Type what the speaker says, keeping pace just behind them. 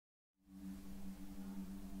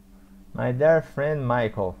My dear friend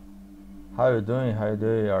Michael, how you doing? How you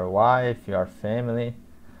doing? Your wife, your family?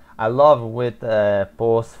 I love with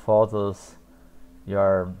post photos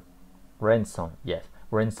your grandson. Yes,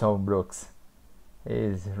 grandson Brooks.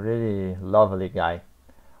 He's really lovely guy.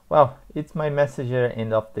 Well, it's my message here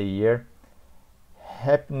end of the year.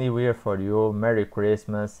 Happy New Year for you. Merry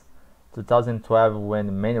Christmas. 2012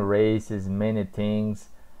 when many races, many things,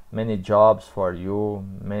 many jobs for you,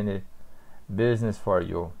 many business for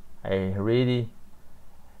you. I really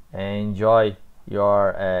enjoy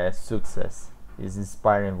your success. It's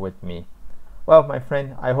inspiring with me. Well, my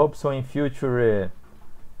friend, I hope so in future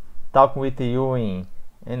talk with you in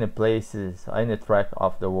any places, any track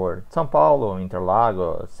of the world. São Paulo,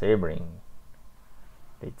 Interlagos, Sebring,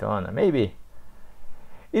 Daytona, maybe.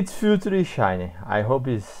 Its future is shining. I hope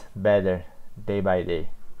it's better day by day.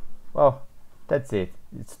 Well, that's it.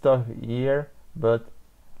 It's tough year, but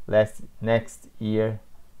next year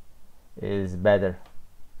is better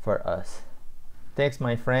for us. Thanks,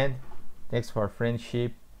 my friend. Thanks for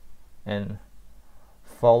friendship and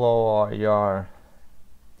follow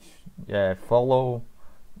follow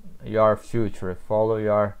your future, follow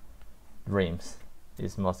your dreams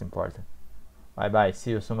is most important. Bye bye.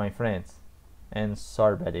 See you soon, my friends. And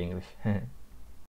sorry bad English.